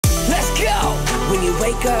when you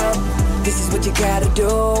wake up, this is what you gotta do.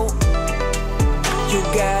 You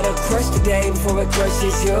gotta crush the day before it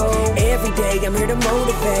crushes you. Every day I'm here to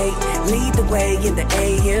motivate, lead the way in the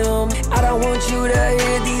AM. I don't want you to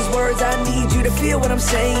hear these words, I need you to feel what I'm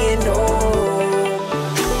saying. Oh,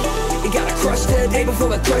 you gotta crush the day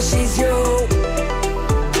before it crushes you.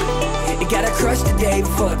 You gotta crush the day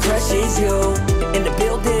before it crushes you. In the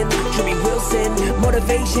building, Jimmy Wilson,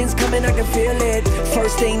 motivation's coming, I can feel it.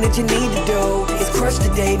 First thing that you need to do is crush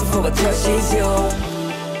the day before it crushes you.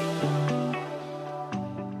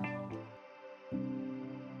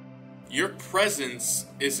 Your presence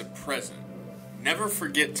is a present. Never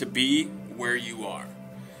forget to be where you are.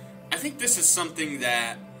 I think this is something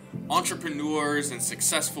that entrepreneurs and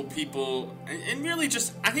successful people, and really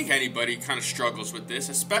just, I think anybody kind of struggles with this,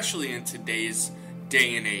 especially in today's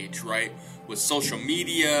day and age, right? With social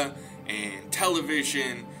media and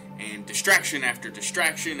television and distraction after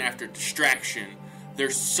distraction after distraction.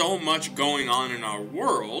 There's so much going on in our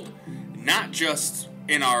world, not just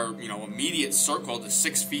in our immediate circle, the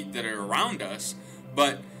 6 feet that are around us,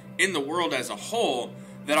 but in the world as a whole,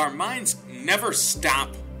 that our minds never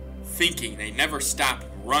stop thinking, they never stop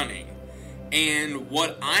running. And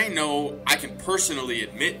what I know I can personally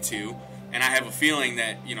admit to, and I have a feeling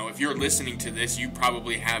that if you're listening to this, you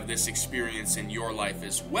probably have this experience in your life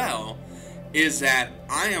as well, is that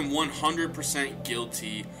I am 100%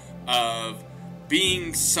 guilty of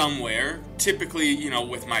being somewhere, typically,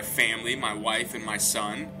 with my family, my wife and my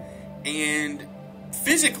son, and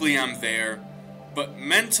physically I'm there, but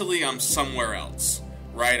mentally I'm somewhere else,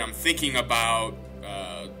 right? I'm thinking about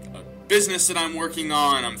a business that I'm working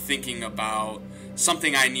on, I'm thinking about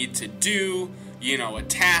something I need to do, a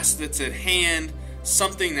task that's at hand,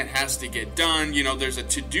 something that has to get done. There's a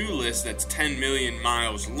to-do list that's 10 million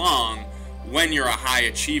miles long when you're a high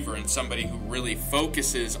achiever and somebody who really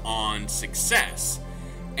focuses on success.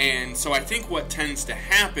 And so I think what tends to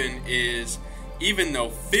happen is, even though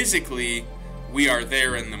physically we are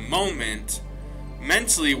there in the moment,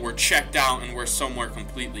 mentally we're checked out and we're somewhere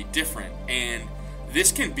completely different. And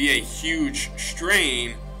this can be a huge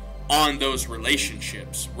strain on those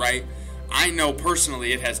relationships, right? I know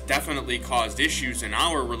personally it has definitely caused issues in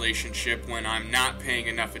our relationship when I'm not paying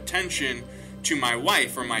enough attention to my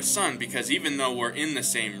wife or my son, because even though we're in the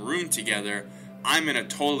same room together, I'm in a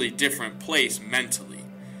totally different place mentally.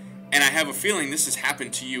 And I have a feeling this has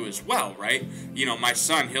happened to you as well, right? My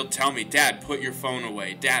son, he'll tell me, Dad, put your phone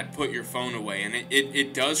away. Dad, put your phone away. And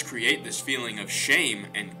it does create this feeling of shame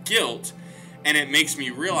and guilt. And it makes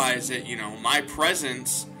me realize that, my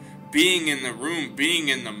presence, being in the room, being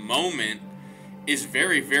in the moment, is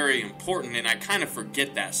very, very important. And I kind of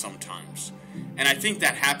forget that sometimes. And I think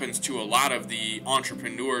that happens to a lot of the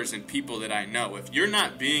entrepreneurs and people that I know. If you're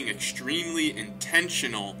not being extremely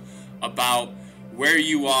intentional about where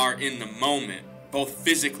you are in the moment, both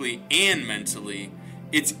physically and mentally,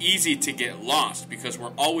 it's easy to get lost because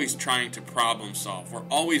we're always trying to problem solve. We're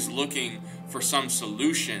always looking for some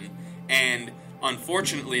solution. And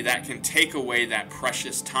unfortunately, that can take away that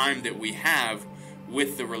precious time that we have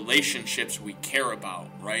with the relationships we care about,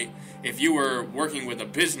 right? If you were working with a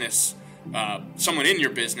business, someone in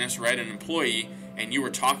your business, right, an employee, and you were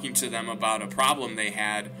talking to them about a problem they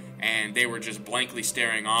had, and they were just blankly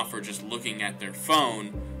staring off or just looking at their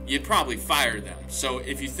phone, you'd probably fire them. So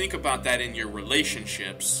if you think about that in your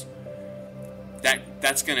relationships,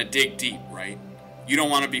 that's going to dig deep, right? You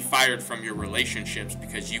don't want to be fired from your relationships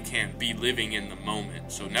because you can't be living in the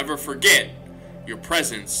moment. So never forget, your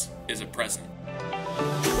presence is a present.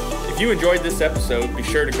 If you enjoyed this episode, be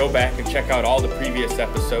sure to go back and check out all the previous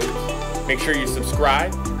episodes. Make sure you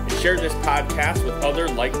subscribe and share this podcast with other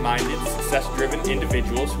like-minded, success-driven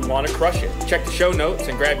individuals who want to crush it. Check the show notes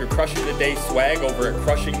and grab your Crushing the Day swag over at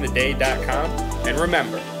crushingtheday.com. And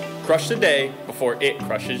remember, crush the day before it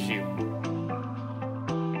crushes you.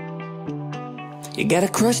 You gotta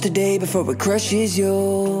crush the day before it crushes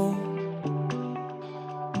you.